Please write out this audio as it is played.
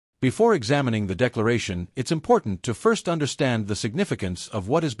Before examining the declaration, it's important to first understand the significance of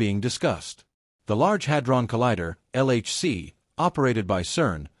what is being discussed. The Large Hadron Collider, LHC, operated by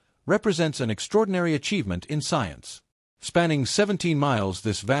CERN, represents an extraordinary achievement in science. Spanning 17 miles,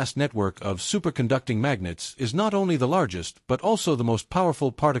 this vast network of superconducting magnets is not only the largest but also the most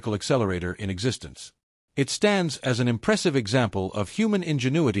powerful particle accelerator in existence. It stands as an impressive example of human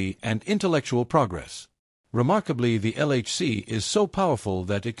ingenuity and intellectual progress. Remarkably, the LHC is so powerful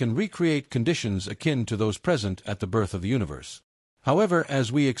that it can recreate conditions akin to those present at the birth of the universe. However,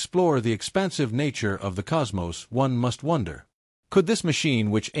 as we explore the expansive nature of the cosmos, one must wonder, could this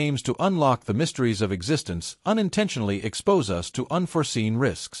machine, which aims to unlock the mysteries of existence, unintentionally expose us to unforeseen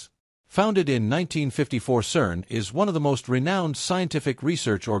risks? Founded in 1954, CERN is one of the most renowned scientific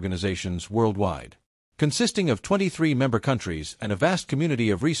research organizations worldwide. Consisting of 23 member countries and a vast community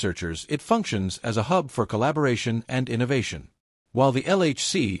of researchers, it functions as a hub for collaboration and innovation. While the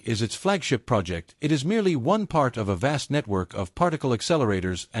LHC is its flagship project, it is merely one part of a vast network of particle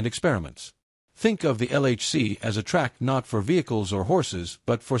accelerators and experiments. Think of the LHC as a track not for vehicles or horses,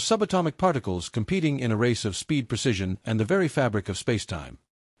 but for subatomic particles competing in a race of speed, precision, and the very fabric of spacetime.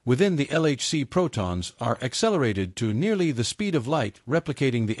 Within the LHC, protons are accelerated to nearly the speed of light,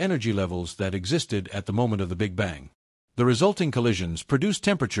 replicating the energy levels that existed at the moment of the Big Bang. The resulting collisions produce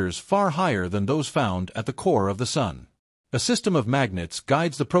temperatures far higher than those found at the core of the Sun. A system of magnets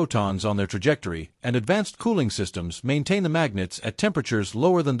guides the protons on their trajectory, and advanced cooling systems maintain the magnets at temperatures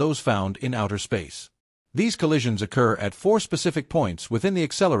lower than those found in outer space. These collisions occur at 4 specific points within the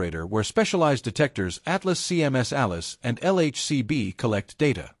accelerator where specialized detectors Atlas CMS Alice and LHCb collect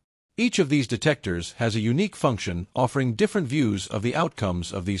data. Each of these detectors has a unique function, offering different views of the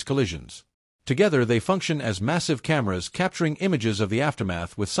outcomes of these collisions. Together they function as massive cameras capturing images of the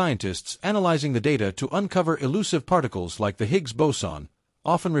aftermath, with scientists analyzing the data to uncover elusive particles like the Higgs boson,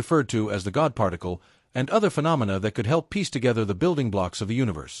 often referred to as the God particle, and other phenomena that could help piece together the building blocks of the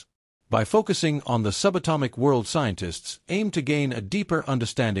universe. By focusing on the subatomic world, scientists aim to gain a deeper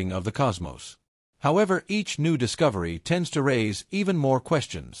understanding of the cosmos. However, each new discovery tends to raise even more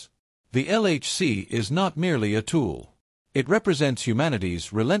questions. The LHC is not merely a tool. It represents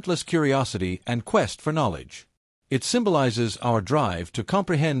humanity's relentless curiosity and quest for knowledge. It symbolizes our drive to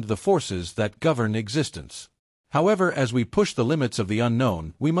comprehend the forces that govern existence. However, as we push the limits of the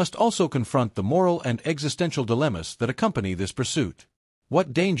unknown, we must also confront the moral and existential dilemmas that accompany this pursuit.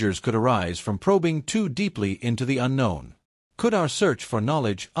 What dangers could arise from probing too deeply into the unknown? Could our search for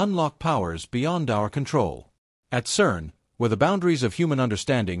knowledge unlock powers beyond our control? At CERN, where the boundaries of human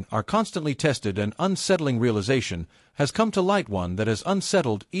understanding are constantly tested, an unsettling realization has come to light, one that has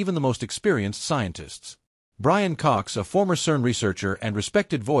unsettled even the most experienced scientists. Brian Cox, a former CERN researcher and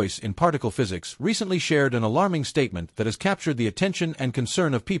respected voice in particle physics, recently shared an alarming statement that has captured the attention and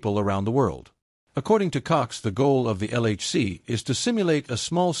concern of people around the world. According to Cox, the goal of the LHC is to simulate a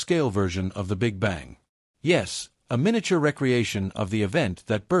small-scale version of the Big Bang. Yes, a miniature recreation of the event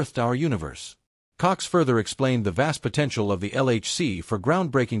that birthed our universe. Cox further explained the vast potential of the LHC for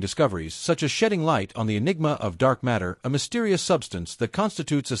groundbreaking discoveries, such as shedding light on the enigma of dark matter, a mysterious substance that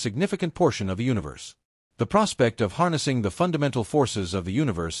constitutes a significant portion of the universe. The prospect of harnessing the fundamental forces of the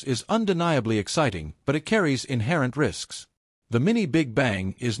universe is undeniably exciting, but it carries inherent risks. The mini-Big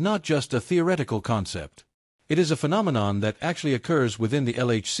Bang is not just a theoretical concept. It is a phenomenon that actually occurs within the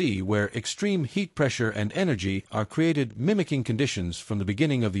LHC, where extreme heat, pressure, and energy are created, mimicking conditions from the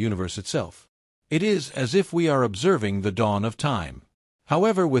beginning of the universe itself. It is as if we are observing the dawn of time.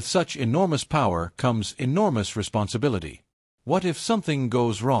 However, with such enormous power comes enormous responsibility. What if something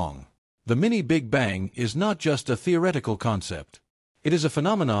goes wrong? The mini-Big Bang is not just a theoretical concept. It is a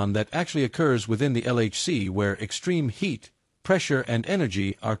phenomenon that actually occurs within the LHC, where extreme heat, pressure, and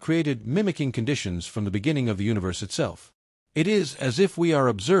energy are created, mimicking conditions from the beginning of the universe itself. It is as if we are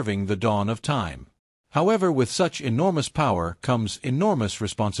observing the dawn of time. However, with such enormous power comes enormous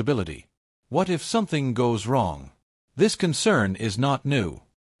responsibility. What if something goes wrong? This concern is not new.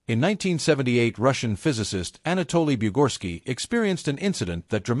 In 1978, Russian physicist Anatoly Bugorsky experienced an incident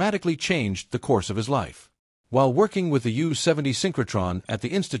that dramatically changed the course of his life. While working with the U-70 synchrotron at the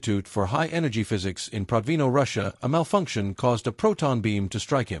Institute for High-Energy Physics in Protvino, Russia, a malfunction caused a proton beam to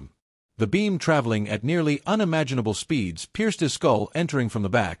strike him. The beam, traveling at nearly unimaginable speeds, pierced his skull, entering from the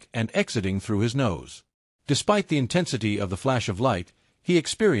back and exiting through his nose. Despite the intensity of the flash of light he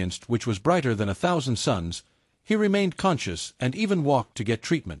experienced, which was brighter than 1,000 suns, he remained conscious and even walked to get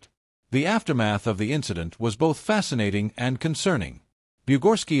treatment. The aftermath of the incident was both fascinating and concerning.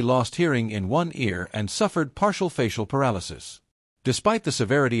 Bugorsky lost hearing in one ear and suffered partial facial paralysis. Despite the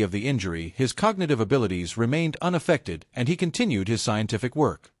severity of the injury, his cognitive abilities remained unaffected, and he continued his scientific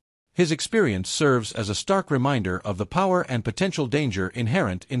work. His experience serves as a stark reminder of the power and potential danger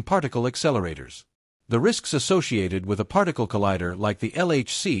inherent in particle accelerators. The risks associated with a particle collider like the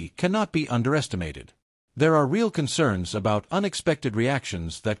LHC cannot be underestimated. There are real concerns about unexpected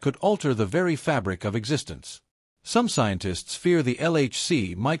reactions that could alter the very fabric of existence. Some scientists fear the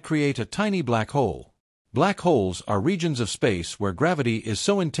LHC might create a tiny black hole. Black holes are regions of space where gravity is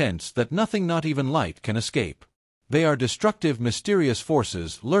so intense that nothing, not even light, can escape. They are destructive, mysterious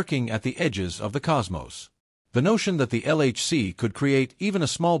forces lurking at the edges of the cosmos. The notion that the LHC could create even a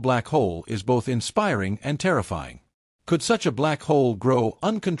small black hole is both inspiring and terrifying. Could such a black hole grow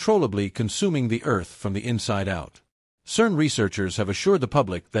uncontrollably, consuming the Earth from the inside out? CERN researchers have assured the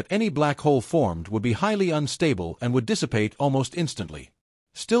public that any black hole formed would be highly unstable and would dissipate almost instantly.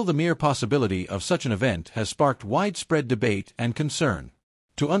 Still, the mere possibility of such an event has sparked widespread debate and concern.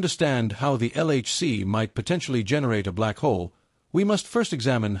 To understand how the LHC might potentially generate a black hole, we must first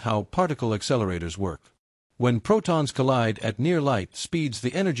examine how particle accelerators work. When protons collide at near light speeds,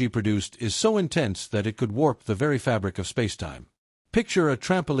 the energy produced is so intense that it could warp the very fabric of spacetime. Picture a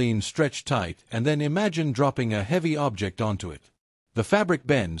trampoline stretched tight and then imagine dropping a heavy object onto it. The fabric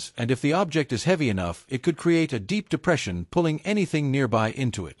bends, and if the object is heavy enough, it could create a deep depression, pulling anything nearby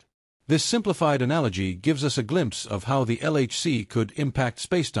into it. This simplified analogy gives us a glimpse of how the LHC could impact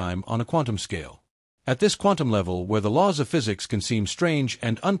spacetime on a quantum scale. At this quantum level, where the laws of physics can seem strange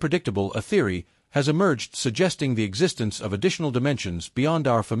and unpredictable, a theory has emerged suggesting the existence of additional dimensions beyond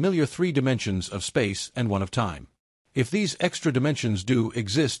our familiar 3 dimensions of space and 1 of time. If these extra dimensions do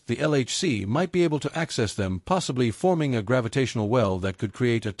exist, the LHC might be able to access them, possibly forming a gravitational well that could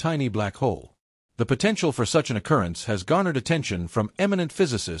create a tiny black hole. The potential for such an occurrence has garnered attention from eminent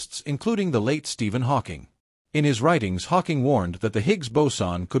physicists, including the late Stephen Hawking. In his writings, Hawking warned that the Higgs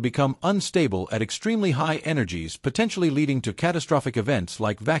boson could become unstable at extremely high energies, potentially leading to catastrophic events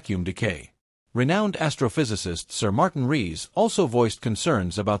like vacuum decay. Renowned astrophysicist Sir Martin Rees also voiced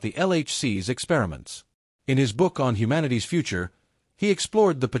concerns about the LHC's experiments. In his book on humanity's future, he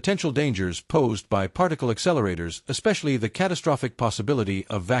explored the potential dangers posed by particle accelerators, especially the catastrophic possibility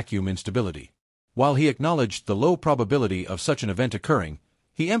of vacuum instability. While he acknowledged the low probability of such an event occurring,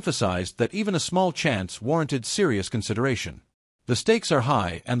 he emphasized that even a small chance warranted serious consideration. The stakes are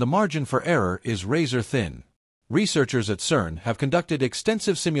high and the margin for error is razor thin. Researchers at CERN have conducted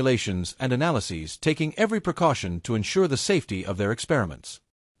extensive simulations and analyses, taking every precaution to ensure the safety of their experiments.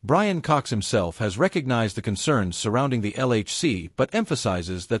 Brian Cox himself has recognized the concerns surrounding the LHC but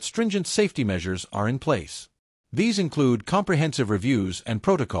emphasizes that stringent safety measures are in place. These include comprehensive reviews and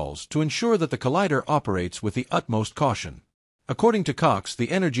protocols to ensure that the collider operates with the utmost caution. According to Cox,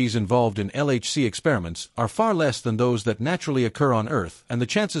 the energies involved in LHC experiments are far less than those that naturally occur on Earth, and the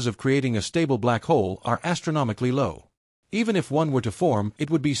chances of creating a stable black hole are astronomically low. Even if one were to form, it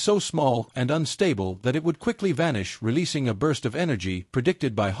would be so small and unstable that it would quickly vanish, releasing a burst of energy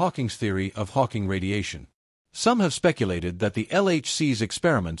predicted by Hawking's theory of Hawking radiation. Some have speculated that the LHC's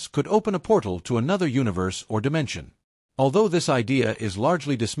experiments could open a portal to another universe or dimension. Although this idea is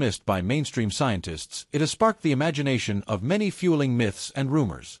largely dismissed by mainstream scientists, it has sparked the imagination of many, fueling myths and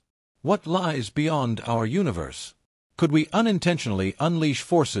rumors. What lies beyond our universe? Could we unintentionally unleash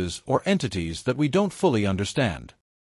forces or entities that we don't fully understand?